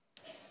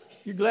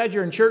You glad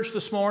you're in church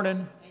this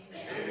morning?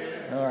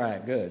 All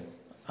right, good.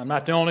 I'm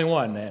not the only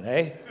one then,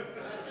 eh?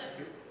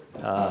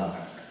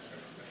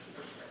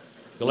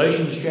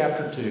 Galatians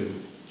chapter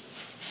 2,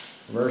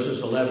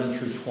 verses 11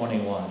 through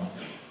 21.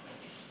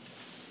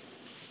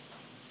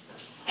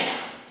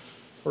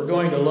 We're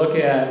going to look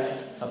at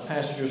a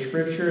passage of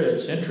Scripture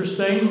that's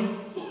interesting.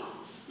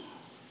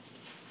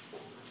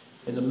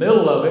 In the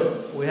middle of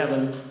it, we have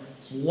a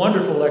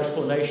wonderful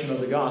explanation of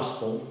the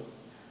gospel.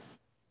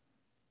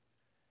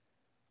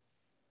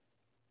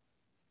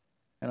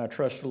 And I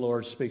trust the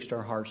Lord speaks to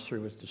our hearts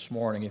through it this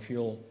morning. If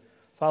you'll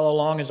follow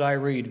along as I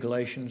read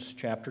Galatians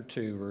chapter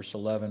 2, verse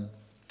 11.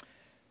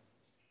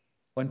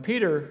 When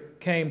Peter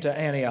came to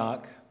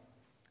Antioch,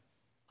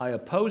 I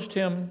opposed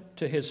him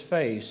to his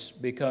face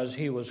because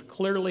he was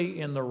clearly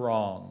in the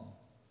wrong.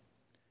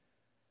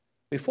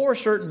 Before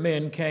certain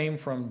men came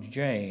from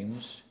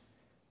James,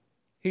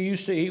 he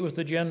used to eat with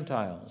the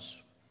Gentiles.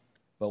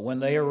 But when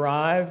they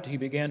arrived, he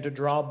began to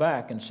draw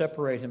back and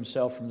separate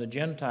himself from the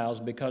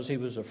Gentiles because he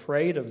was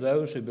afraid of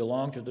those who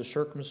belonged to the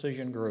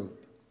circumcision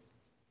group.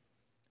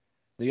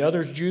 The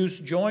other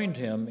Jews joined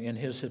him in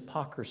his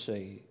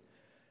hypocrisy,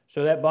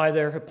 so that by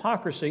their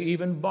hypocrisy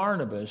even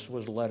Barnabas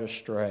was led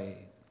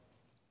astray.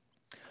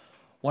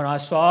 When I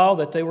saw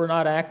that they were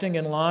not acting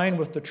in line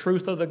with the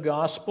truth of the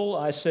gospel,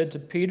 I said to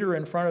Peter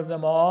in front of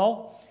them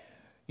all,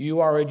 "You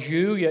are a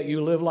Jew, yet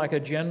you live like a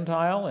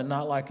Gentile and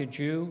not like a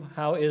Jew.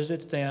 How is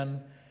it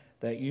then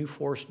that you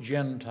force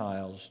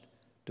Gentiles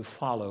to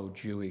follow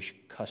Jewish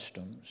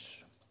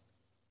customs?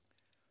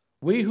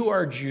 We who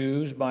are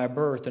Jews by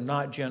birth and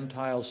not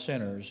Gentile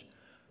sinners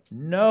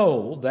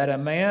know that a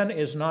man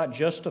is not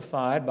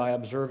justified by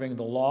observing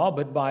the law,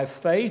 but by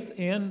faith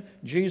in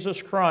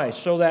Jesus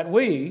Christ, so that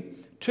we,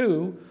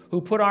 too, who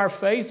put our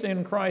faith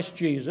in Christ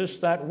Jesus,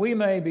 that we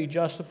may be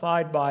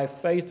justified by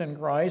faith in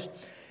Christ,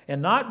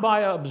 and not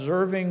by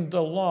observing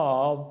the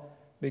law,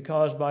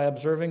 because by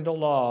observing the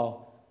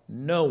law,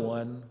 no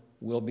one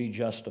will be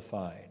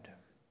justified.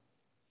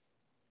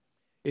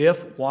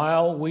 If,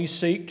 while we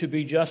seek to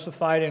be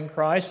justified in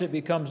Christ, it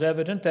becomes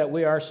evident that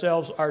we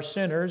ourselves are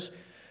sinners,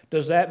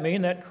 does that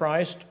mean that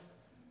Christ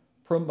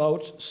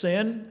promotes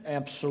sin?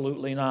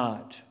 Absolutely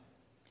not.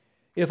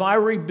 If I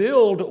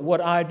rebuild what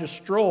I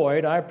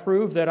destroyed, I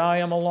prove that I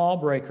am a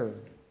lawbreaker.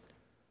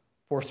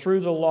 For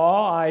through the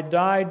law I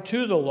died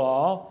to the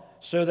law,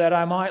 so that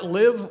I might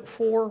live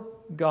for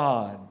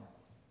God.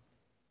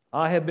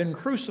 I have been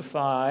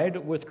crucified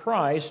with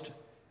Christ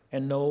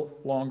and no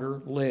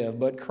longer live,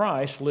 but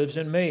Christ lives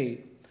in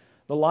me.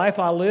 The life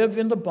I live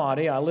in the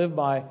body, I live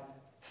by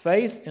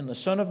faith in the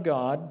Son of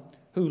God,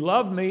 who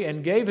loved me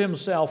and gave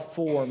himself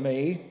for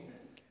me.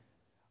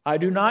 I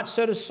do not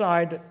set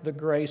aside the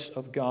grace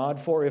of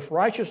God, for if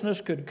righteousness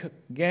could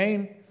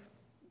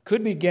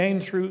be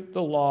gained through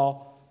the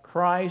law,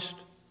 Christ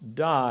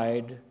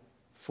died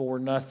for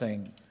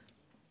nothing.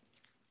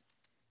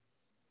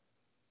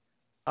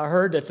 I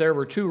heard that there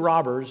were two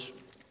robbers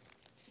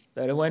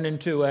that went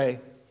into a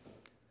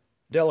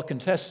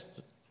delicatessen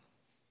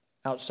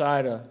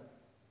outside of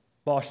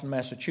Boston,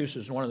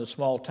 Massachusetts, one of the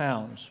small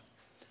towns.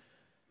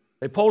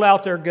 They pulled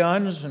out their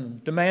guns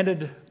and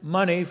demanded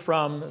money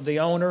from the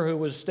owner who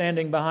was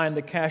standing behind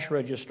the cash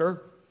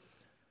register.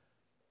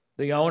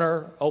 The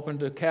owner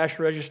opened the cash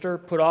register,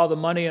 put all the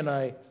money in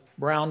a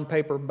brown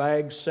paper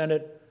bag, set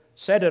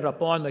it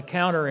up on the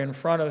counter in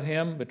front of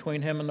him,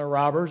 between him and the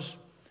robbers.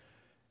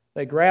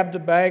 They grabbed the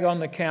bag on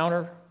the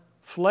counter,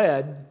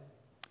 fled,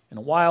 and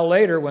a while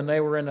later, when they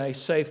were in a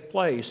safe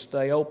place,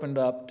 they opened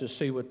up to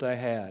see what they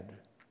had.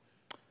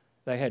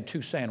 They had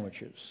 2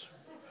 sandwiches.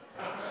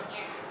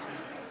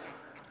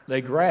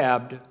 They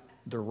grabbed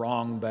the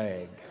wrong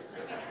bag.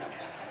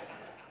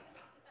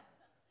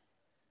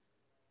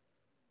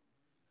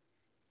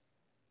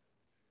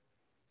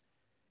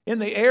 In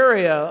the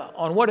area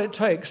on what it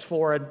takes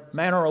for a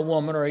man or a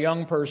woman or a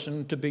young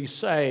person to be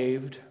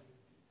saved,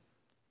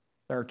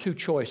 there are 2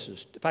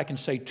 choices. If I can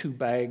say 2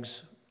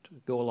 bags to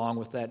go along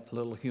with that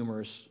little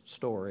humorous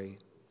story.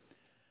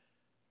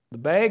 The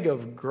bag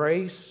of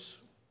grace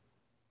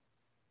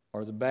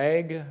or the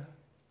bag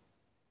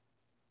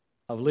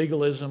of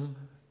legalism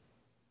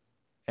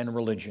and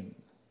religion.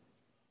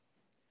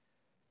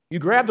 You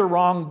grab the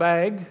wrong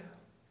bag,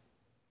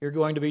 you're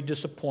going to be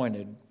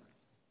disappointed.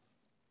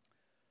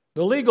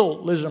 The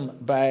legalism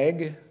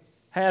bag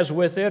has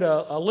with it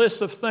a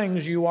list of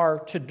things you are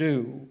to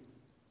do,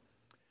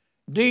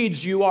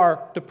 deeds you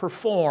are to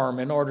perform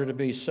in order to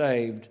be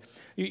saved.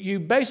 You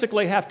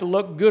basically have to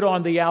look good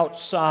on the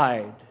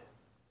outside.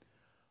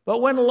 But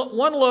when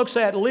one looks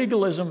at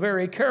legalism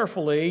very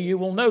carefully, you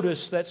will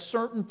notice that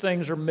certain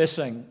things are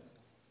missing.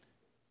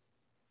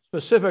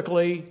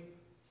 Specifically,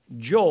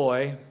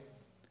 joy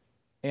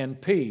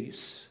and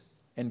peace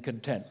and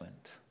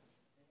contentment.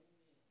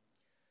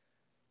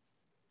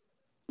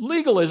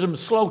 Legalism is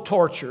slow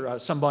torture,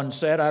 someone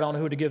said. I don't know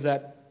who to give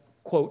that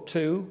quote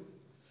to.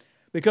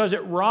 Because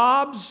it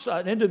robs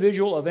an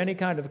individual of any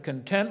kind of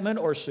contentment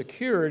or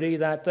security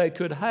that they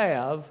could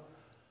have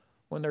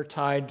when they're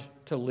tied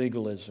to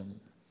legalism.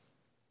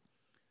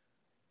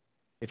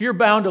 If you're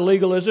bound to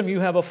legalism, you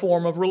have a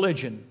form of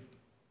religion.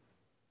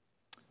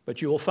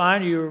 But you will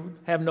find you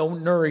have no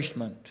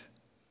nourishment.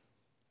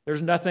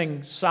 There's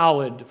nothing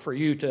solid for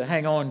you to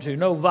hang on to,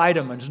 no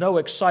vitamins, no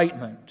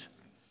excitement.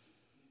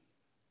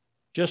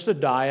 Just a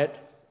diet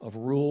of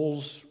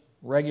rules,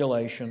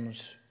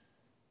 regulations,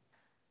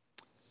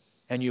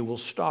 and you will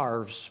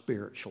starve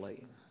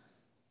spiritually.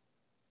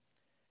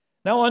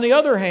 Now, on the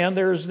other hand,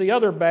 there's the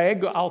other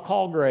bag I'll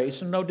call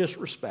grace, and no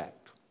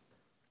disrespect.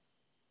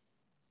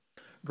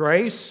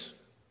 Grace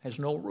has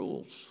no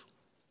rules.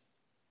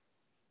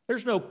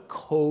 There's no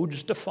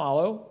codes to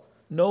follow,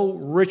 no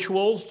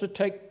rituals to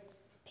take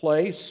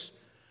place,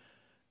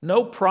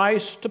 no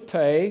price to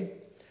pay.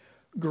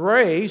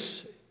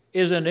 Grace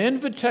is an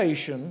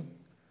invitation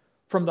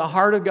from the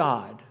heart of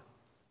God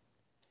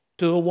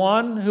to the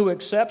one who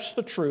accepts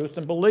the truth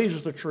and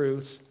believes the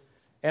truth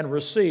and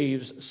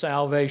receives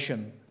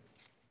salvation.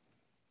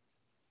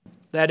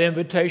 That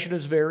invitation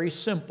is very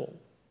simple.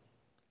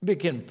 It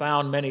can be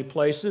found many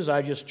places.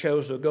 I just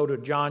chose to go to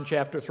John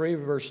chapter 3,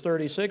 verse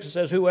 36. It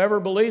says, "Whoever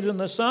believes in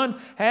the Son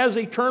has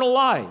eternal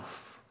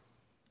life."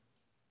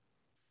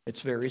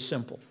 It's very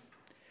simple.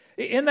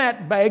 In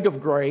that bag of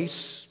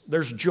grace,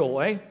 there's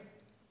joy,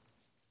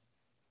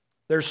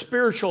 there's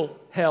spiritual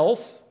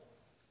health,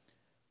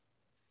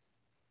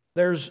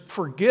 there's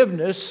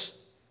forgiveness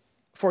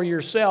for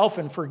yourself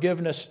and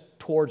forgiveness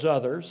towards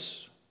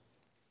others.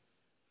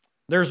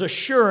 There's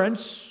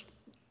assurance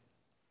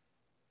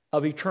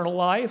of eternal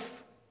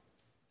life.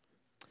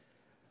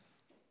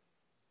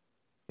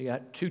 You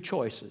got two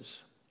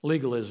choices,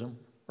 legalism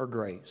or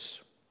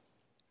grace.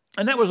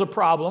 And that was a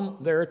problem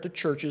there at the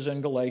churches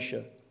in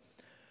Galatia.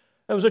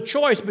 There was a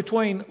choice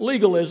between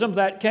legalism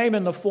that came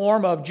in the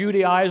form of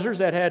Judaizers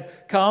that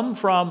had come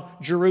from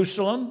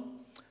Jerusalem,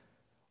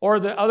 or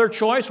the other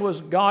choice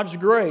was God's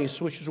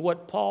grace, which is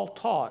what Paul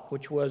taught,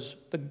 which was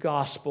the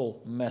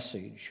gospel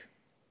message.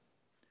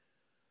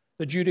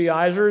 The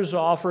Judaizers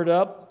offered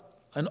up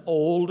an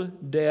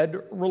old,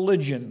 dead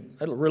religion,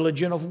 a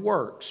religion of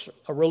works,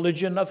 a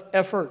religion of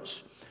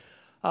efforts,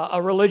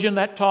 a religion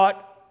that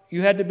taught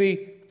you had to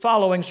be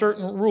following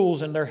certain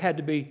rules and there had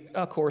to be,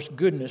 of course,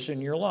 goodness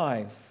in your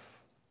life.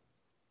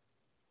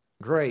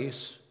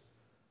 Grace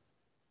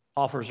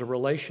offers a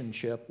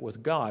relationship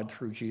with God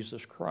through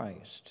Jesus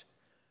Christ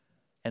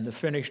and the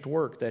finished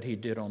work that He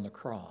did on the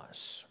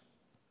cross.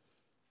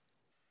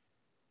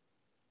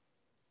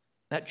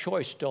 That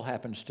choice still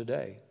happens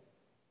today.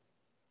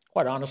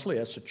 Quite honestly,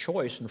 that's a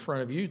choice in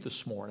front of you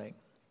this morning.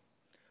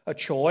 A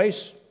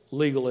choice,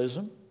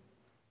 legalism,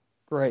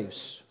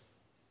 grace.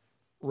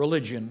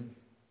 Religion,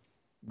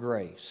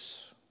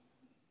 grace.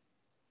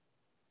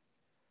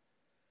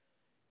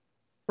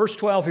 Verse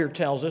 12 here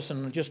tells us,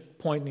 and just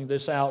pointing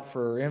this out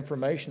for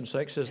information's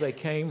sake, says they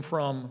came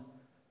from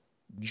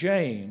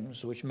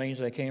James, which means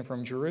they came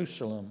from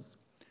Jerusalem.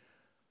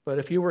 But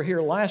if you were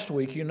here last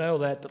week, you know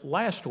that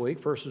last week,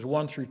 verses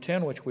 1 through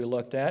 10, which we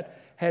looked at,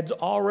 had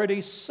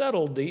already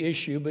settled the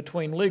issue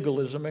between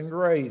legalism and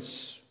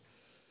grace.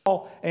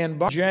 Paul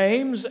and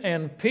James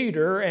and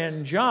Peter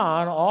and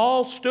John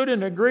all stood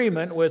in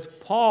agreement with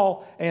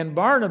Paul and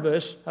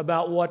Barnabas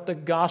about what the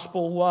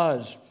gospel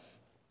was.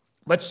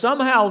 But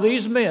somehow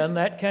these men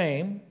that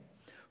came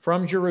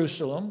from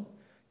Jerusalem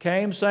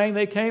came saying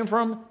they came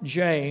from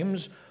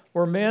James,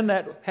 were men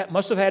that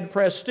must have had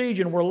prestige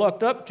and were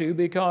looked up to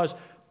because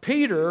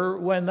Peter,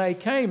 when they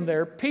came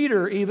there,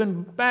 Peter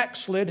even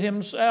backslid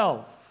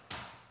himself.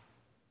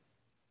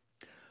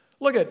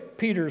 Look at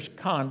Peter's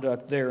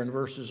conduct there in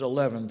verses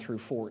 11 through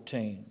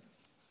 14.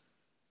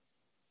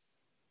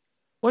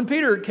 When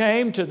Peter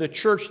came to the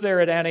church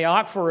there at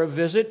Antioch for a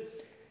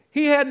visit,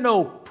 he had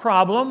no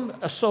problem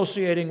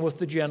associating with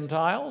the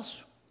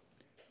Gentiles.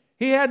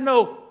 He had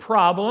no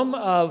problem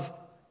of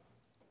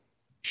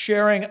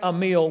sharing a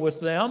meal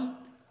with them,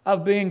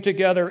 of being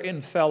together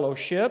in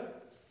fellowship.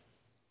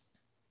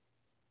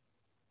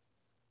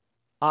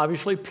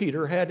 Obviously,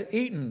 Peter had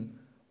eaten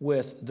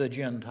with the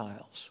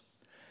Gentiles.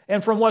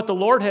 And from what the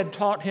Lord had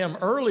taught him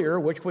earlier,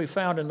 which we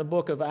found in the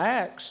book of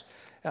Acts,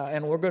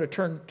 and we're going to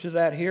turn to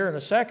that here in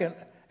a second,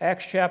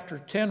 Acts chapter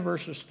 10,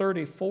 verses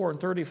 34 and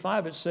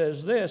 35, it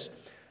says this.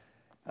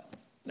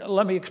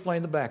 Let me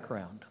explain the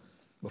background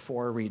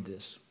before I read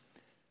this.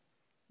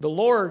 The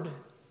Lord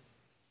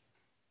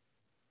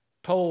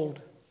told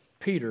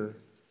Peter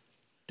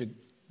to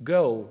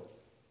go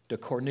to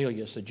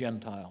Cornelius, a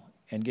Gentile,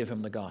 and give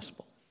him the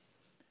gospel.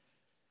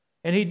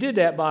 And he did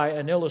that by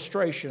an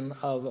illustration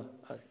of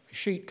a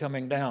sheet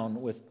coming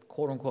down with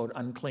quote-unquote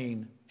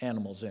unclean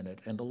animals in it.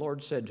 And the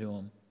Lord said to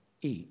him,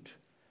 eat.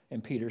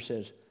 And Peter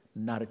says,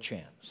 not a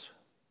chance.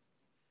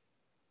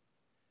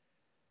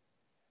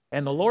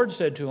 And the Lord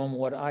said to him,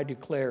 what I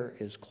declare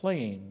is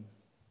clean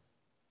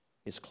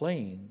is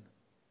clean.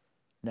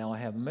 Now I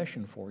have a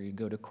mission for you.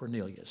 Go to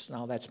Cornelius.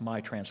 Now that's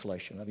my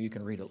translation. You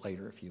can read it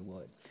later if you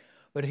would.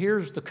 But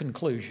here's the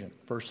conclusion,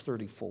 verse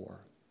 34.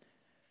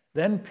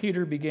 Then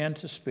Peter began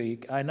to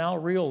speak. I now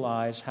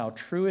realize how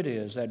true it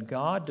is that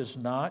God does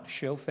not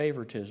show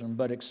favoritism,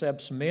 but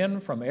accepts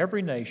men from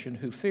every nation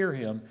who fear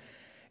Him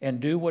and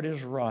do what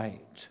is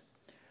right.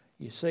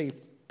 You see,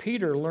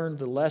 Peter learned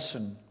the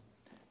lesson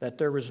that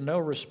there is no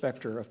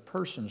respecter of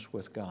persons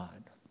with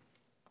God.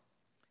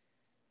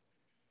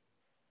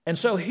 And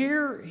so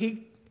here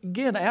he,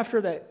 again,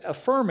 after that,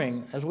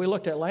 affirming, as we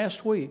looked at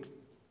last week,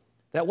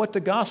 that what the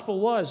gospel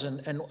was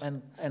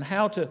and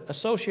how to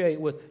associate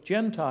with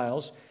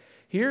Gentiles,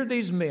 here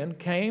these men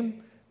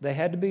came, they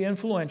had to be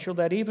influential,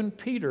 that even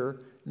Peter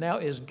now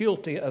is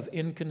guilty of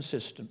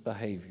inconsistent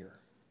behavior.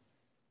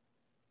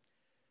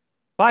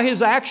 By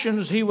his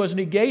actions, he was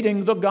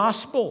negating the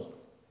gospel.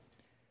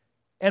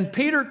 And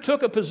Peter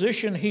took a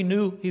position he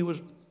knew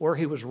where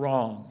he was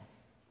wrong.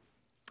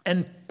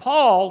 And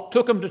Paul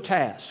took him to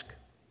task.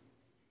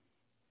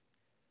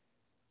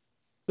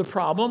 The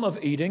problem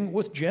of eating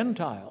with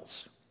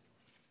Gentiles.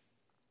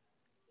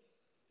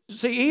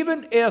 See,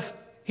 even if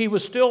he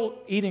was still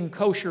eating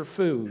kosher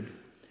food,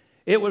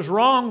 it was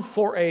wrong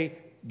for a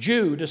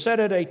Jew to sit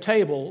at a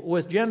table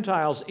with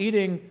Gentiles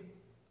eating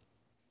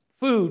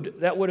food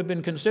that would have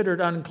been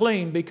considered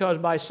unclean, because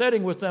by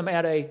sitting with them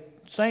at a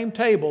same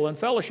table and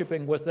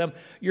fellowshipping with them,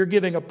 you're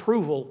giving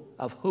approval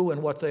of who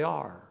and what they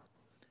are.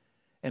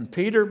 And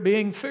Peter,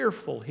 being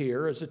fearful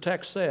here, as the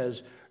text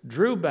says,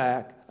 drew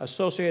back,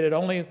 associated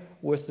only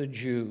with the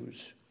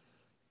Jews.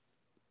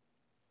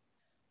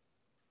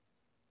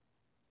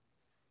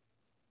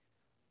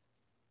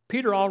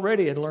 Peter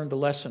already had learned the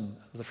lesson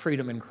of the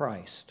freedom in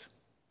Christ.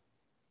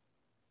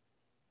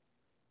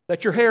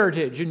 That your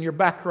heritage and your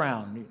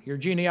background, your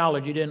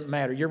genealogy didn't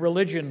matter. Your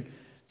religion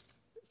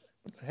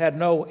had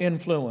no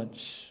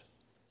influence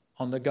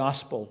on the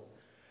gospel.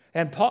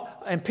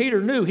 And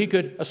Peter knew he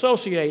could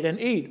associate and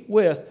eat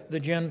with the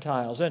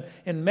Gentiles. And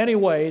in many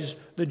ways,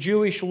 the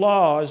Jewish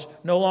laws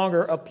no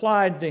longer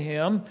applied to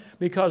him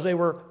because they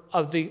were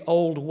of the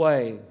old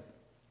way.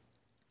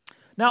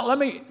 Now, let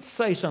me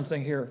say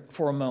something here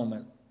for a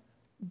moment.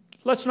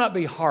 Let's not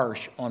be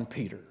harsh on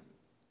Peter.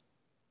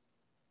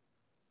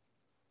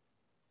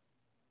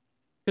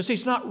 Because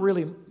he's not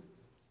really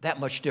that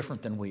much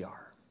different than we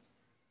are.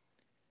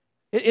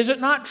 Is it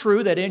not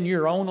true that in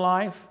your own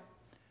life,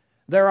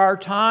 there are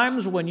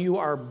times when you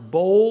are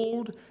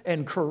bold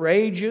and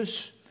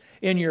courageous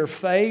in your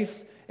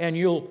faith, and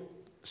you'll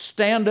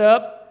stand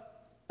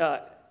up,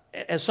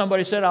 as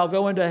somebody said, I'll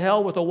go into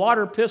hell with a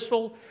water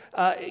pistol.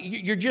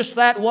 You're just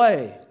that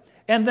way.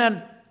 And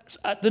then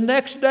the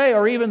next day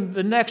or even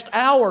the next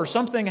hour,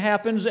 something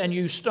happens and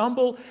you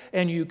stumble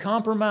and you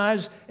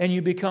compromise and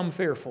you become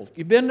fearful.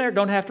 You've been there?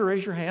 Don't have to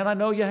raise your hand. I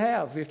know you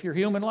have, if you're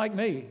human like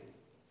me.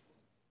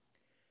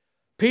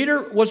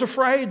 Peter was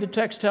afraid, the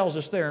text tells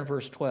us there in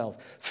verse 12.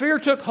 Fear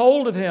took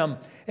hold of him,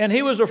 and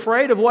he was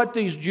afraid of what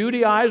these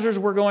Judaizers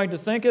were going to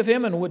think of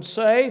him and would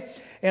say.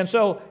 And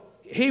so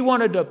he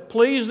wanted to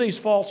please these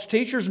false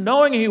teachers,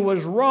 knowing he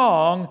was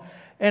wrong,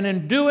 and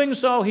in doing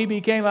so, he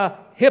became a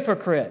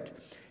hypocrite.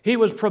 He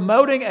was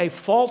promoting a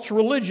false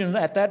religion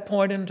at that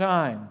point in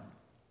time.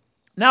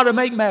 Now, to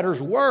make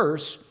matters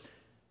worse,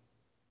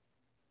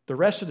 the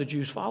rest of the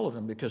Jews followed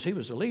him because he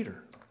was the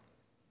leader.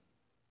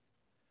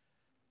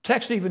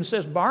 Text even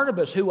says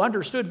Barnabas, who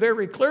understood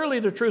very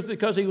clearly the truth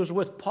because he was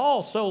with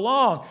Paul so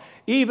long,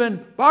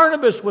 even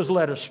Barnabas was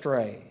led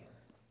astray.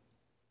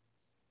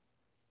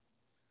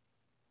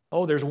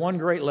 Oh, there's one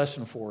great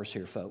lesson for us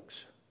here,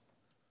 folks.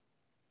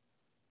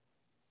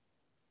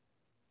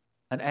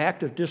 An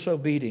act of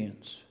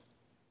disobedience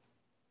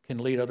can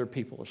lead other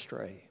people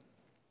astray.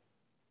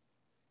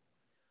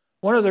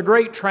 One of the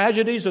great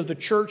tragedies of the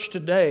church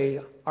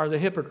today are the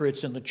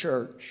hypocrites in the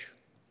church.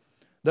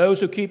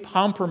 Those who keep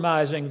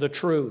compromising the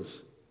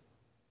truth.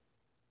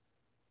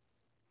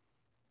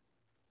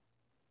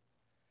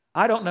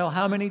 I don't know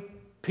how many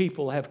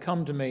people have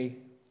come to me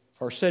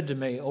or said to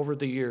me over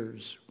the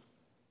years,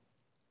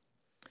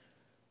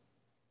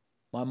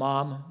 my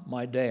mom,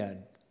 my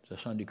dad is a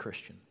Sunday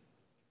Christian.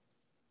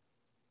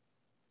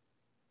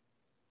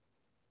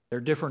 They're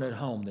different at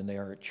home than they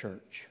are at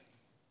church.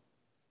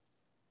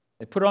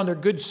 They put on their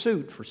good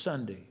suit for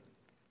Sunday,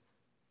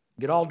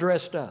 get all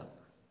dressed up.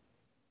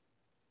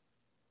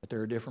 But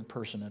they're a different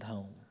person at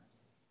home.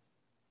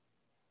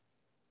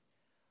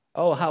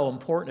 Oh, how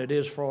important it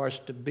is for us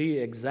to be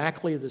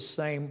exactly the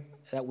same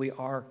that we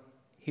are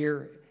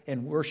here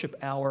in worship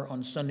hour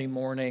on Sunday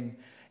morning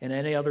and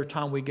any other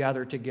time we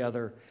gather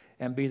together,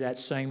 and be that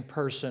same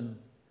person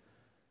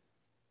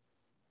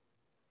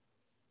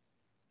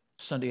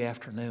Sunday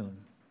afternoon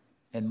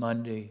and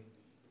Monday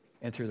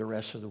and through the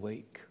rest of the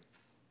week.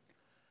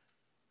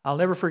 I'll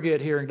never forget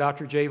hearing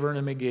Dr. J.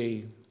 Vernon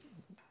McGee,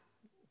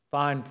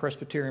 fine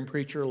Presbyterian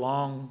preacher,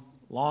 long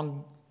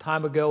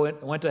time ago,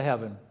 went to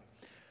heaven.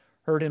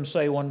 Heard him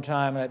say one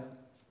time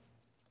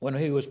when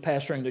he was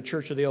pastoring the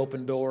Church of the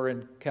Open Door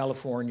in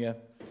California,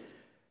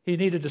 he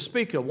needed to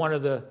speak to one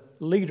of the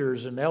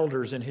leaders and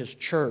elders in his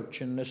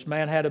church. And this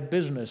man had a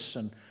business,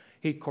 and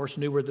he, of course,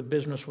 knew where the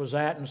business was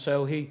at, and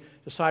so he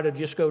decided to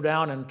just go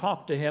down and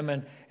talk to him.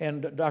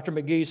 And Dr.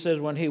 McGee says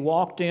when he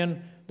walked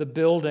in the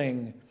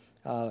building,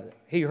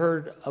 he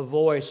heard a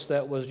voice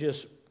that was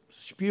just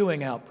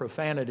spewing out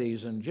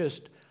profanities and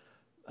just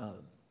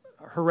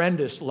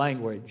horrendous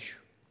language.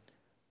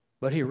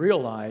 But he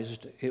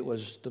realized it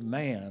was the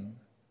man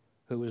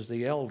who was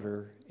the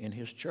elder in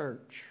his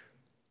church.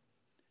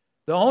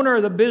 The owner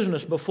of the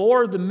business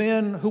before the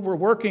men who were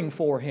working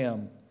for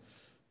him.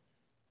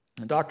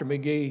 And Dr.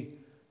 McGee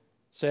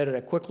said, I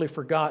quickly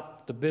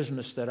forgot the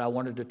business that I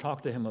wanted to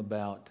talk to him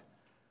about.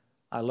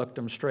 I looked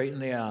him straight in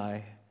the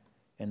eye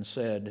and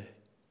said,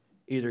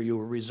 either you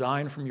will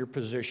resign from your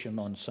position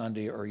on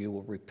Sunday or you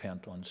will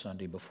repent on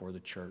Sunday before the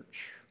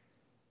church.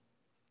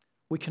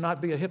 We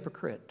cannot be a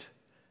hypocrite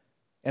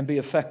and be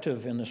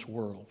effective in this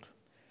world.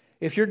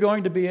 If you're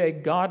going to be a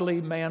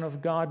godly man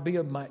of God, be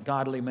a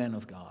godly man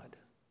of God.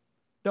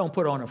 Don't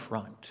put on a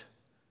front.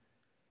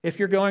 If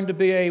you're going to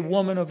be a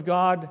woman of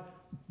God,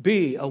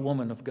 be a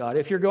woman of God.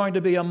 If you're going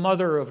to be a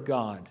mother of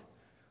God,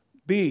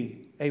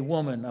 be a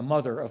woman, a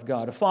mother of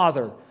God. A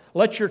father,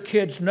 let your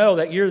kids know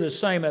that you're the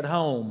same at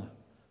home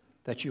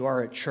that you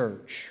are at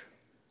church.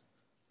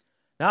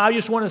 Now, I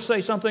just want to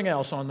say something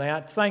else on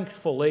that.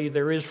 Thankfully,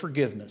 there is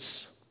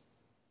forgiveness.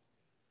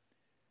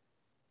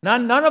 Now,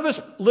 none of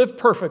us live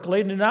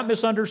perfectly. Do not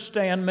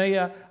misunderstand me.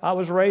 I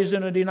was raised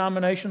in a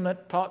denomination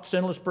that taught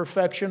sinless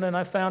perfection, and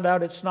I found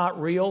out it's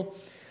not real.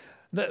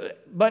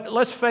 But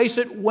let's face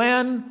it,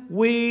 when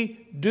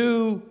we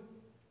do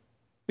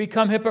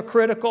become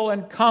hypocritical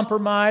and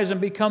compromise and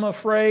become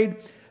afraid,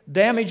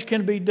 damage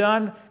can be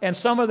done, and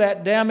some of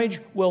that damage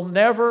will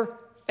never,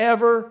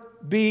 ever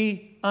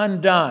be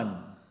undone.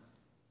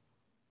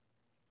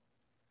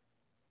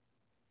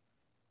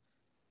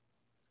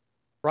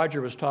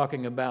 Roger was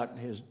talking about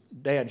his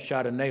dad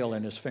shot a nail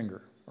in his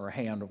finger or a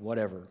hand or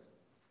whatever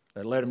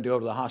that led him to go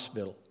to the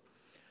hospital.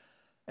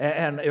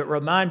 And it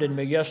reminded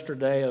me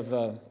yesterday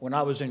of when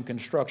I was in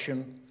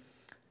construction.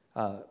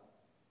 The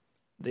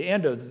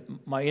end of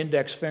my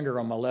index finger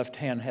on my left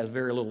hand has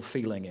very little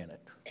feeling in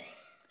it.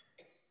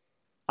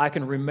 I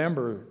can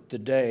remember the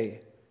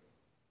day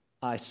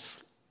I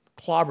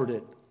clobbered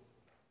it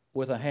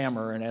with a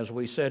hammer, and as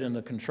we said in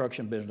the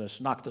construction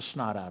business, knocked the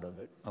snot out of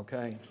it,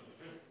 okay?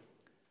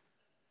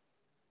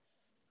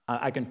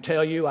 I can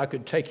tell you, I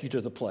could take you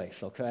to the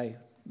place, okay?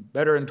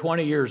 Better than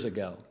 20 years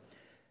ago.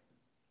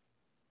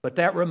 But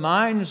that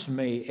reminds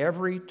me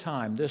every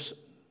time, this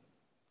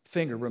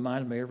finger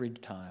reminds me every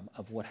time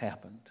of what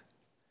happened.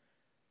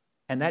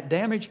 And that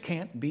damage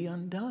can't be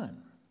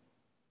undone.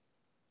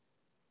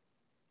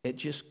 It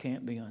just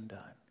can't be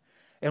undone.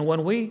 And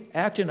when we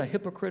act in a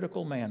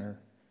hypocritical manner,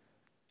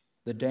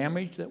 the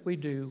damage that we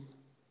do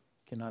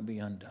cannot be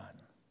undone.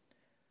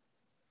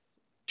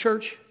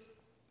 Church,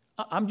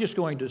 I'm just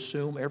going to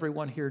assume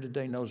everyone here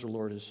today knows the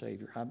Lord as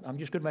Savior. I'm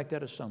just going to make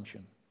that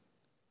assumption.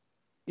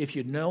 If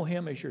you know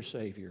Him as your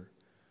Savior,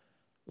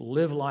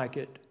 live like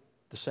it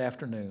this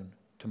afternoon,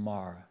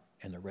 tomorrow,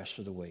 and the rest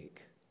of the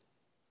week.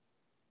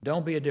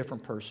 Don't be a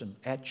different person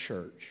at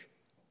church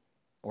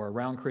or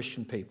around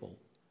Christian people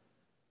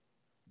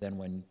than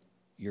when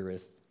you're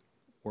at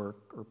work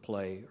or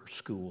play or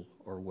school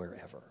or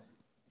wherever.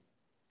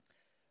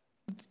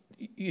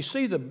 You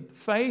see, the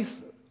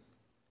faith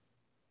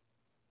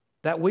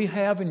that we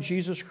have in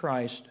Jesus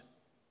Christ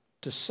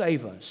to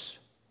save us,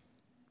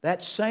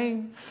 that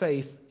same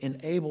faith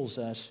enables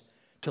us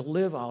to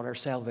live out our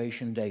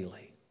salvation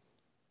daily.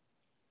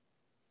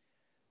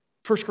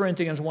 1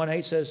 Corinthians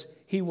 1:8 says,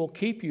 He will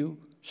keep you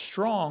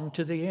strong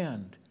to the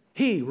end.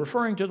 He,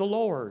 referring to the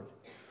Lord,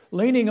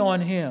 leaning on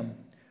Him.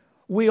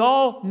 We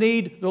all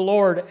need the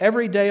Lord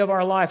every day of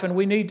our life, and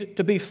we need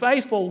to be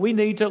faithful. We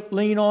need to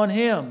lean on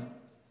Him.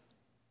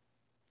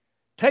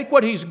 Take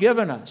what He's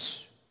given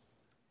us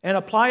and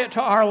apply it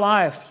to our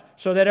life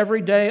so that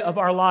every day of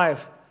our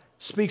life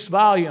speaks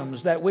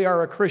volumes that we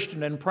are a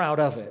Christian and proud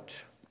of it.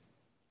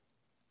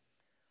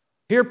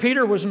 Here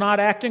Peter was not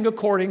acting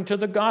according to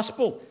the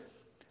gospel.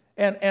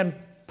 And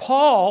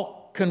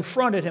Paul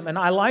confronted him, and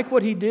I like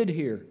what he did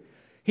here.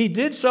 He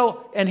did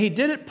so, and he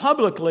did it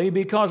publicly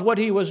because what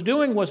he was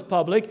doing was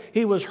public.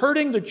 He was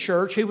hurting the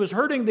church. He was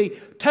hurting the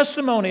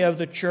testimony of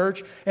the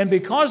church. And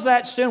because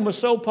that sin was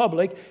so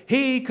public,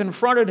 he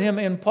confronted him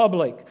in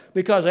public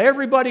because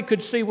everybody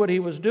could see what he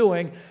was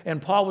doing,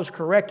 and Paul was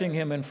correcting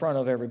him in front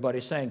of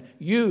everybody, saying,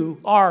 you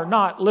are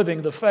not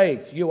living the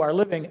faith. You are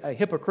living a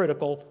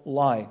hypocritical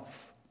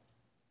life.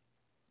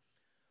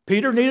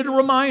 Peter needed a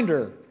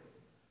reminder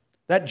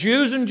that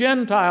Jews and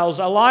Gentiles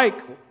alike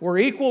were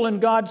equal in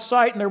God's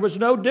sight, and there was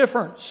no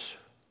difference.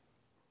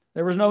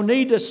 There was no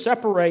need to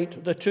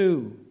separate the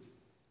two.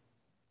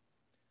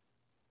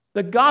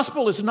 The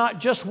gospel is not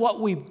just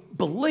what we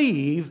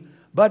believe,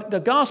 but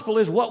the gospel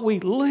is what we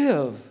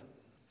live.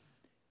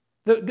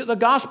 The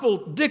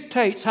gospel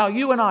dictates how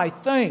you and I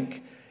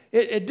think.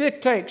 It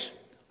dictates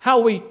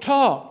how we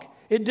talk.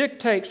 It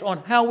dictates on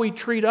how we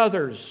treat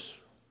others.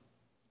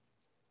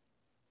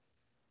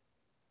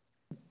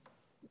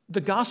 The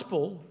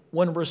gospel,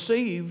 when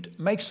received,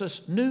 makes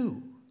us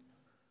new.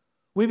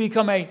 We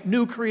become a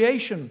new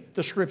creation,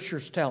 the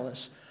Scriptures tell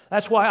us.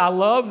 That's why I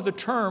love the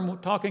term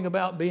talking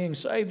about being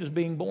saved as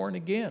being born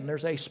again.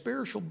 There's a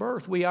spiritual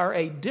birth. We are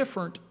a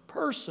different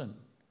person.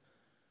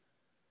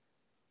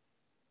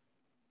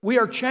 We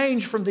are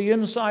changed from the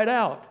inside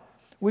out.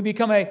 We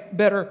become a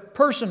better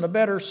person, a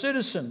better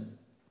citizen.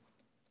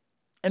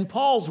 And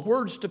Paul's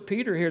words to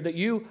Peter here, that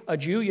you, a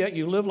Jew, yet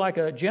you live like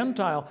a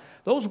Gentile,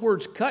 those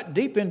words cut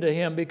deep into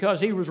him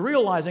because he was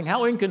realizing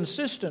how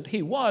inconsistent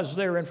he was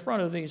there in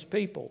front of these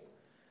people.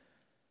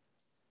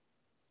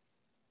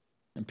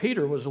 And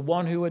Peter was the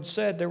one who had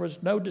said there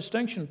was no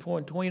distinction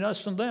between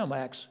us and them,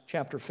 Acts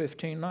chapter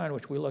 15:9,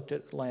 which we looked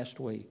at last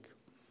week.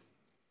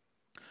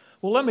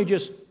 Well, let me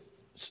just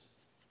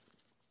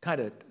kind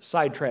of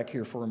sidetrack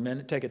here for a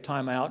minute, take a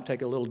time out,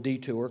 take a little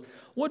detour.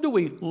 What do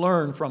we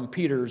learn from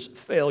Peter's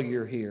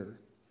failure here?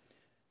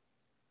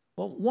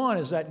 Well, one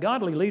is that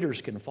godly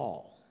leaders can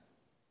fall.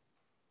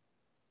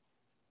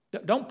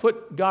 Don't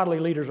put godly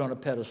leaders on a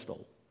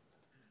pedestal.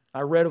 I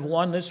read of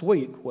one this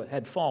week who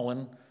had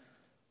fallen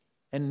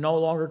and no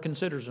longer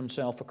considers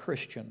himself a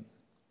Christian.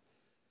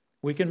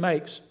 We can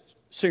make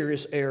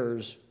serious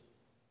errors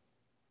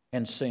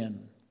and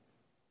sin.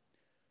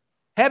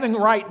 Having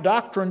right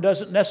doctrine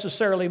doesn't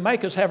necessarily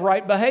make us have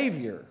right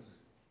behavior.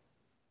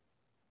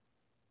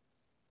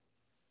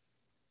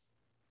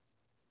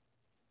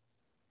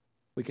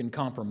 We can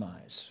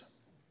compromise.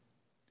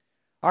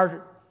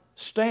 Our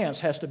stance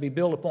has to be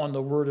built upon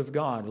the Word of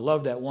God. I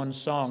love that one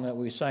song that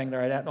we sang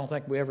there. I don't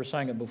think we ever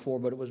sang it before,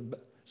 but it was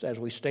as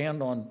we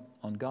stand on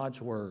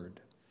God's Word.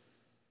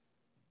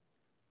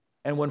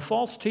 And when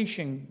false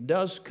teaching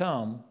does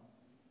come,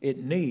 it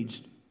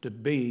needs to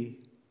be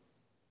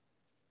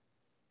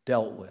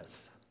dealt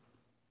with.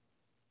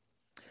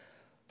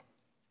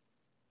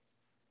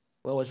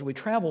 Well, as we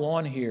travel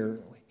on here,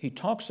 he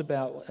talks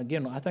about,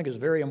 again, I think it's a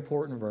very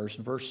important verse,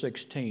 in verse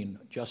 16,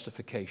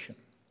 justification.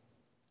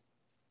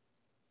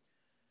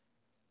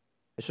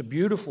 It's a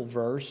beautiful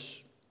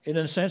verse. In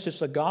a sense, it's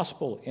the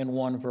gospel in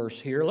one verse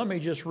here. Let me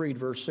just read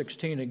verse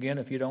 16 again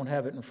if you don't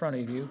have it in front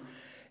of you.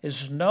 It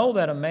says, "Know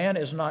that a man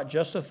is not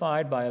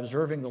justified by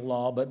observing the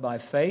law, but by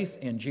faith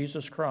in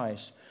Jesus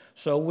Christ.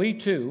 So we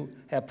too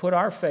have put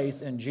our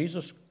faith in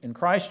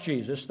Christ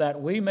Jesus,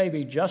 that we may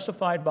be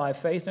justified by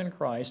faith in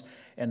Christ,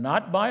 and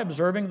not by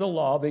observing the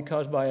law,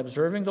 because by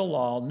observing the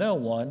law no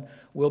one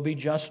will be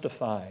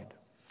justified."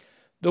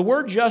 The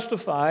word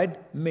justified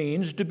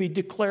means to be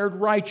declared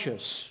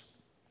righteous.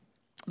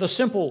 The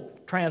simple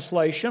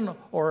translation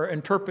or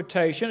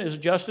interpretation is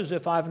just as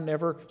if I've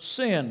never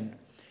sinned.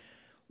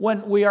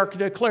 When we are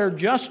declared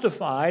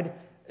justified,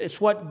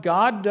 it's what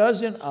God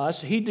does in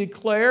us. He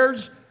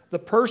declares the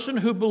person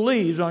who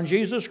believes on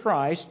Jesus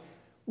Christ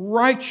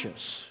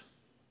righteous.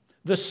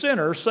 The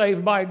sinner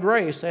saved by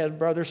grace, as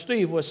Brother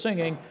Steve was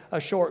singing a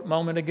short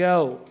moment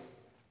ago.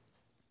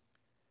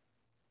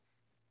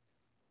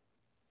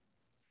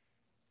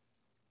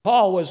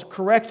 Paul was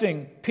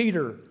correcting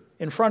Peter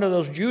in front of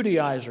those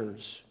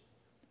Judaizers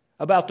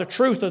about the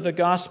truth of the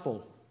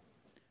gospel.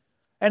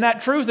 And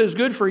that truth is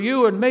good for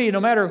you and me, no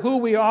matter who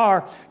we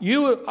are.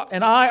 You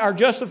and I are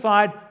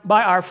justified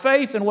by our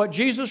faith in what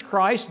Jesus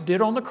Christ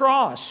did on the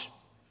cross.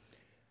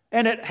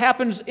 And it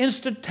happens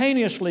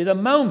instantaneously the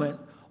moment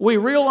we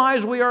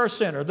realize we are a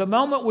sinner, the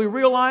moment we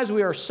realize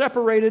we are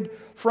separated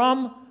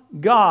from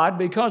God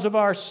because of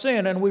our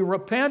sin, and we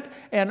repent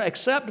and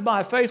accept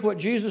by faith what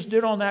Jesus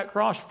did on that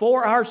cross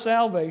for our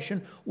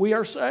salvation, we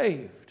are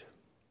saved.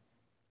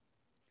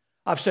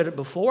 I've said it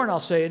before, and I'll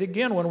say it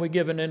again when we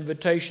give an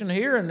invitation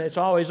here, and it's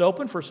always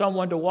open for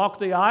someone to walk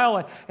the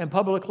aisle and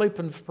publicly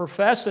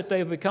profess that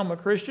they've become a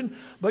Christian,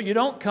 but you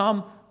don't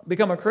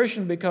become a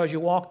Christian because you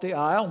walk the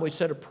aisle and we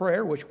said a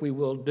prayer, which we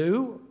will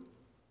do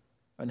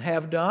and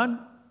have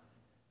done.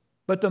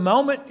 But the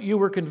moment you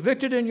were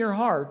convicted in your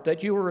heart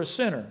that you were a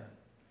sinner,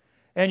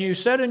 and you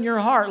said in your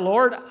heart,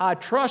 "Lord, I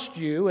trust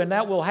you," and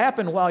that will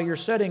happen while you're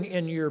sitting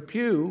in your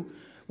pew,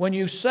 when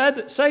you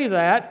say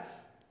that,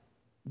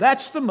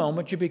 that's the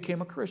moment you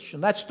became a Christian.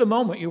 That's the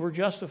moment you were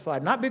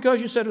justified. Not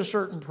because you said a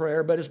certain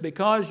prayer, but it's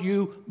because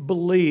you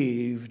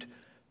believed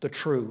the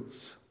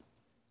truth.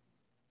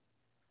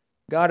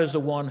 God is the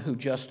one who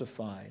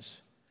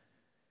justifies.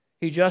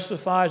 He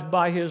justifies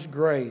by His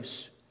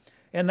grace.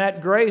 And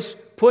that grace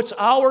puts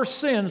our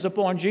sins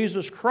upon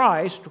Jesus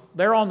Christ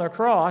there on the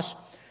cross,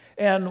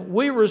 and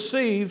we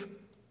receive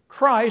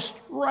Christ's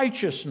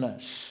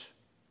righteousness.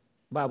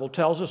 The Bible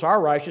tells us our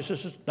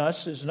righteousness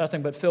is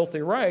nothing but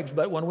filthy rags,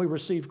 but when we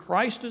receive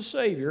Christ as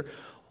Savior,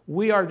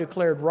 we are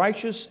declared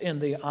righteous in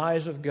the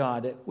eyes of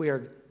God. That we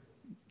are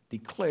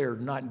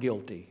declared not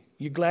guilty.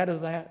 You glad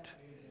of that?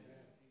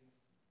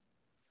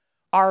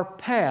 Our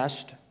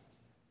past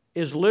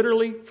is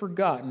literally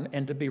forgotten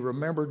and to be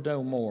remembered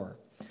no more.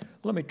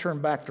 Let me turn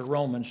back to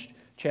Romans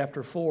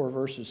chapter 4,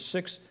 verses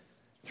 6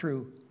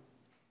 through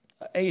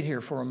 8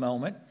 here for a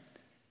moment.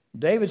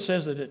 David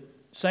says that the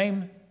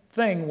same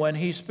thing when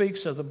he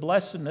speaks of the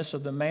blessedness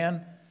of the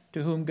man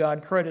to whom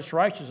God credits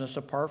righteousness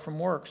apart from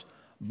works.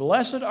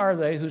 Blessed are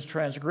they whose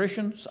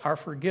transgressions are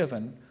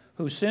forgiven,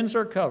 whose sins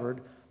are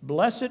covered.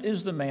 Blessed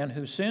is the man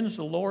whose sins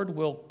the Lord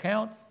will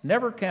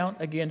never count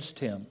against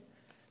him.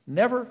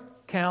 Never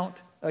count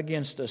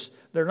against us.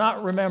 They're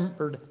not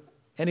remembered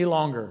any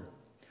longer.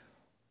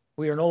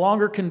 We are no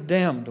longer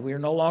condemned. We are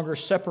no longer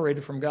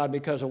separated from God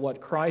because of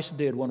what Christ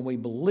did when we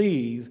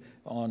believe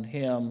on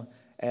Him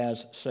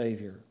as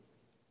Savior.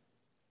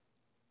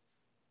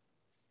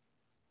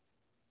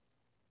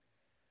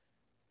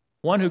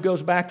 One who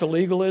goes back to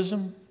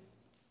legalism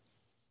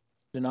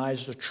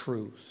denies the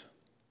truth.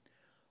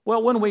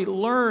 Well, when we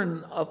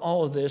learn of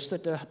all of this,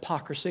 that the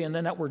hypocrisy, and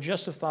then that we're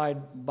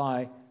justified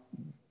by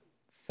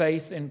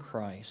faith in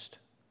Christ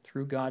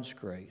through God's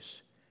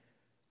grace,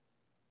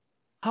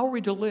 how are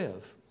we to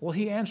live? Well,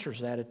 he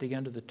answers that at the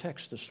end of the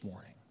text this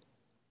morning.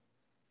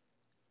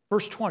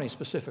 Verse 20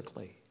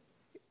 specifically.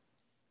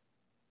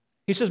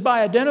 He says,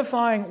 by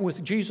identifying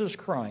with Jesus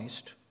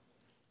Christ,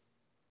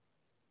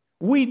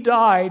 we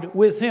died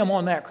with Him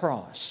on that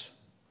cross.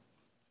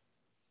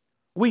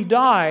 We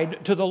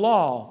died to the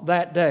law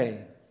that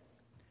day.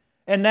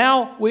 And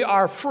now we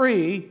are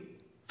free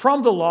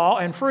from the law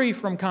and free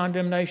from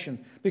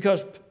condemnation.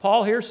 Because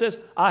Paul here says,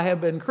 I have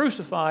been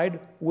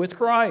crucified with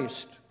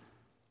Christ.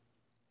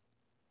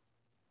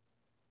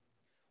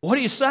 What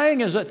he's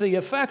saying is that the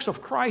effects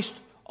of Christ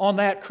on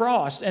that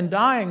cross and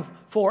dying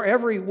for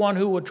everyone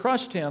who would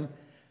trust Him,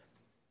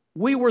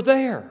 we were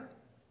there.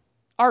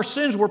 Our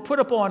sins were put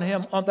upon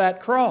Him on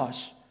that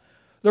cross.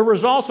 The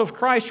results of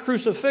Christ's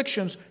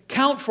crucifixions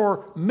count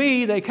for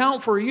me, they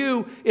count for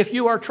you if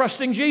you are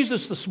trusting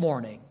Jesus this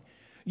morning.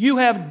 You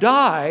have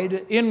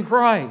died in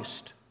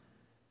Christ.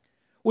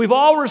 We've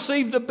all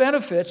received the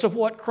benefits of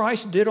what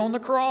Christ did on the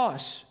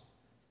cross.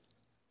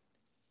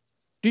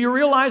 Do you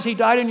realize He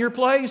died in your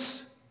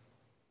place?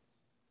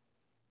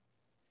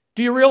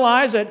 Do you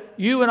realize that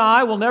you and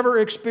I will never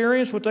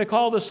experience what they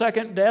call the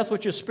second death,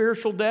 which is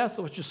spiritual death,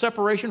 which is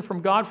separation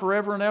from God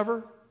forever and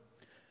ever?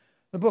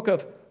 The book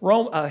of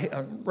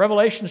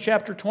Revelation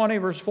chapter 20,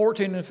 verse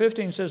 14 and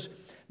 15 says,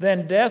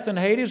 then death and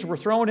Hades were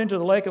thrown into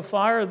the lake of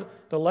fire.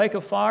 The lake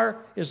of fire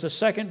is the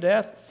second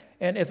death.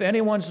 And if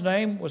anyone's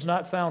name was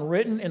not found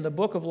written in the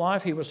book of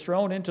life, he was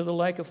thrown into the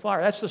lake of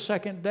fire. That's the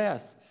second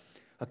death,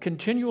 a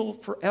continual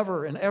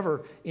forever and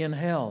ever in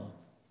hell.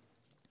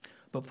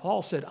 But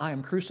Paul said, I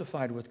am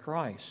crucified with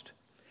Christ.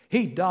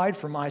 He died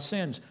for my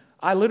sins.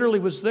 I literally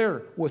was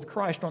there with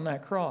Christ on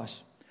that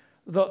cross.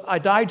 I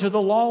died to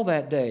the law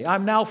that day.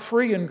 I'm now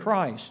free in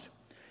Christ.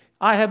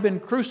 I have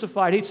been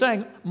crucified. He's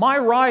saying, my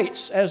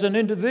rights as an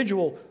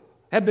individual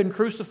have been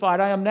crucified.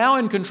 I am now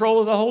in control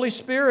of the Holy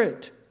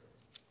Spirit.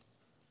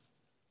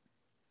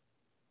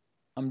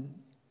 I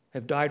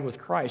have died with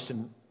Christ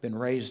and been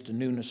raised to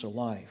newness of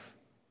life.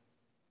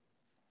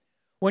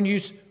 When you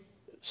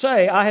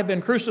say, I have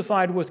been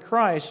crucified with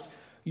Christ,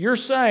 you're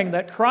saying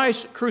that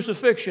Christ's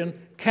crucifixion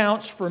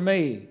counts for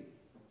me.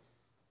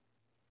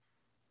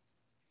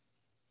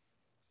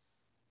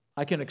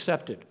 I can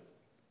accept it.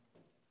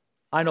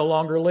 I no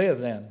longer live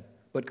then,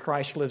 but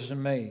Christ lives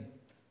in me.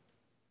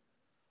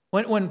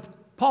 When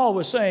Paul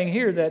was saying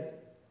here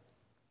that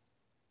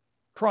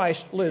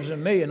Christ lives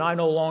in me and I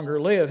no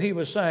longer live, he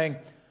was saying,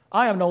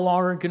 I am no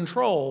longer in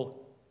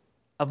control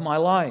of my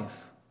life.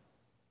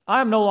 I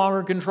am no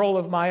longer in control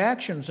of my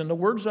actions and the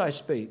words I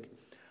speak.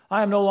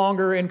 I am no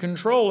longer in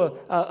control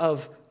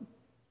of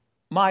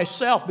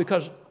myself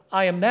because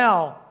I am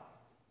now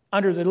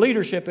under the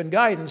leadership and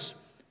guidance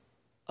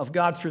of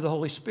God through the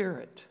Holy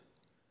Spirit.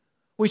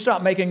 We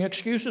stop making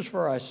excuses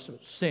for our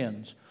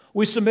sins.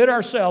 We submit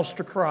ourselves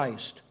to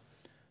Christ.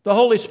 The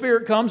Holy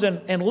Spirit comes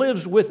and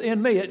lives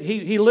within me.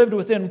 He lived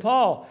within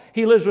Paul.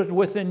 He lives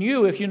within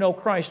you if you know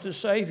Christ as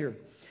Savior.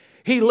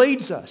 He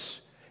leads us.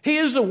 He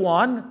is the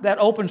one that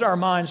opens our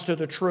minds to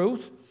the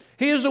truth.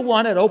 He is the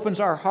one that opens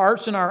our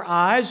hearts and our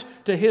eyes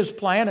to His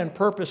plan and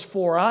purpose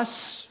for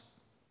us.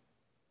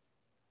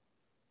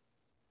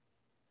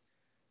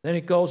 Then he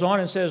goes on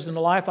and says, in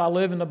the life I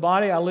live in the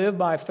body, I live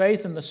by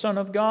faith in the Son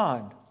of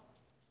God.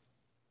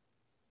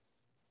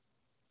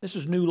 This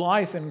is new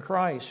life in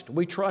Christ.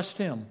 We trust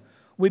Him.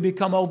 We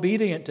become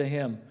obedient to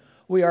Him.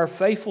 We are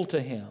faithful to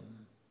Him.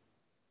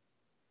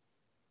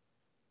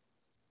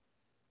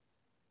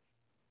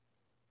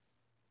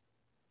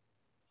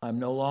 I'm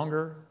no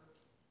longer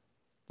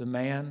the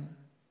man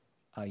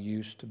I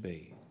used to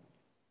be.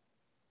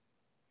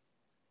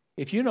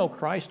 If you know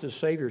Christ as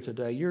Savior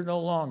today, you're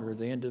no longer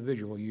the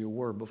individual you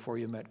were before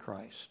you met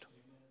Christ.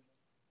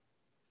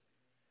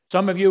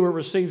 Some of you who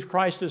received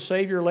Christ as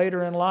Savior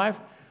later in life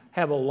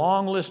have a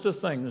long list of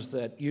things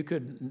that you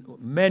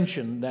could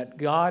mention that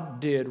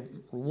God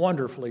did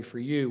wonderfully for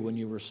you when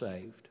you were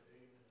saved.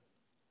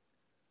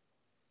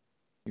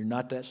 You're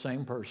not that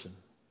same person.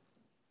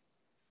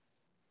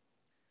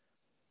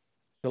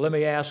 So let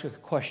me ask a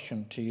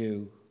question to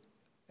you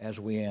as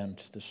we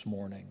end this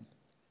morning.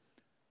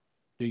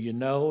 Do you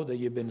know that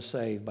you've been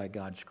saved by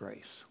God's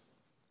grace?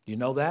 Do you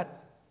know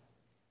that?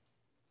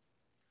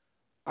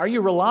 Are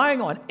you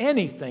relying on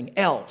anything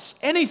else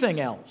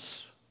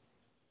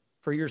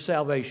for your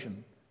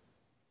salvation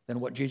than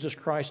what Jesus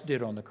Christ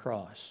did on the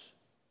cross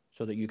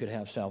so that you could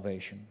have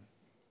salvation?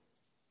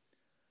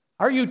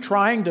 Are you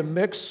trying to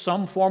mix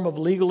some form of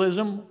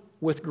legalism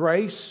with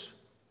grace?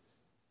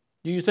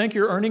 Do you think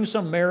you're earning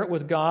some merit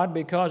with God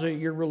because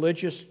of your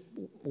religious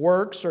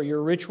works or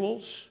your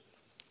rituals?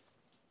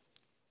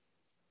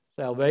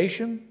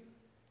 Salvation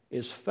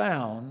is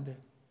found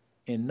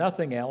in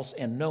nothing else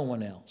and no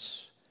one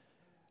else.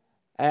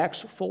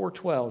 Acts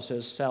 4:12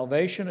 says,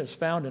 "Salvation is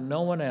found in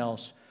no one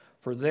else,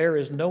 for there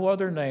is no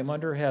other name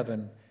under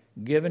heaven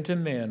given to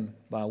men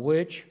by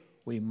which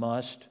we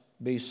must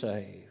be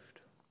saved."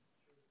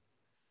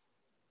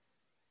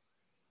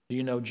 Do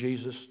you know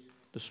Jesus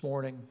this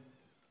morning?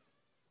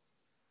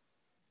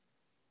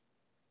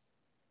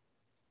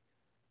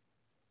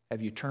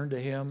 Have you turned to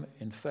Him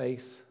in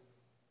faith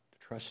to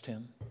trust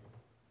Him?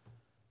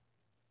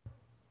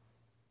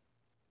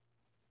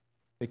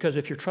 Because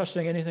if you're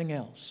trusting anything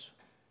else,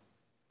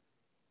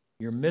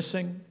 you're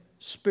missing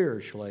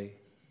spiritually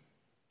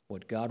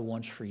what God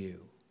wants for you.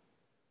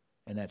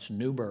 And that's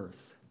new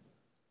birth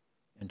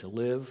and to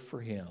live for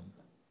Him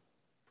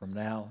from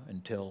now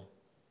until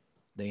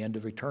the end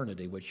of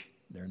eternity, which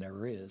there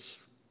never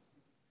is,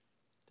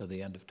 till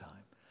the end of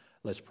time.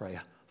 Let's pray.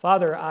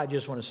 Father, I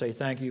just want to say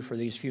thank you for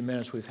these few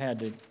minutes we've had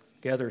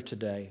together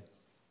today.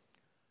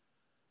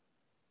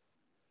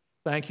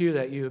 Thank you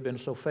that you have been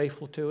so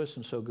faithful to us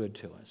and so good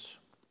to us.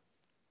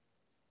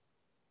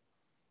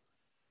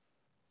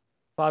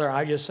 Father,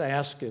 I just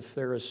ask if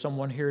there is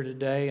someone here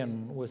today,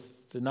 and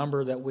with the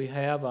number that we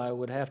have, I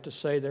would have to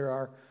say there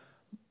are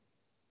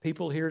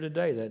people here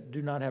today that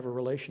do not have a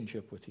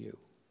relationship with you.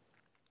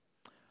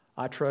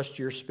 I trust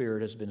your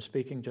Spirit has been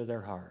speaking to their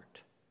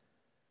heart,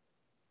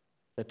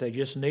 that they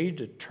just need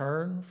to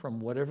turn from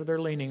whatever they're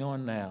leaning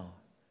on now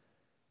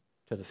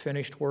to the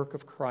finished work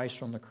of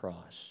Christ on the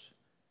cross.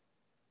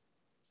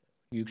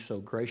 You so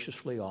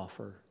graciously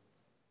offer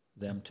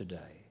them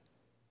today.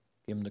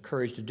 Give them the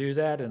courage to do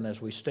that, and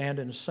as we stand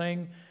and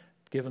sing,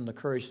 give them the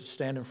courage to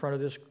stand in front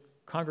of this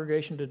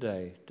congregation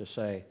today to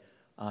say,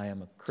 I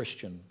am a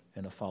Christian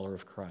and a follower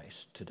of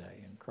Christ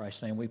today. In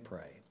Christ's name we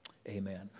pray. Amen.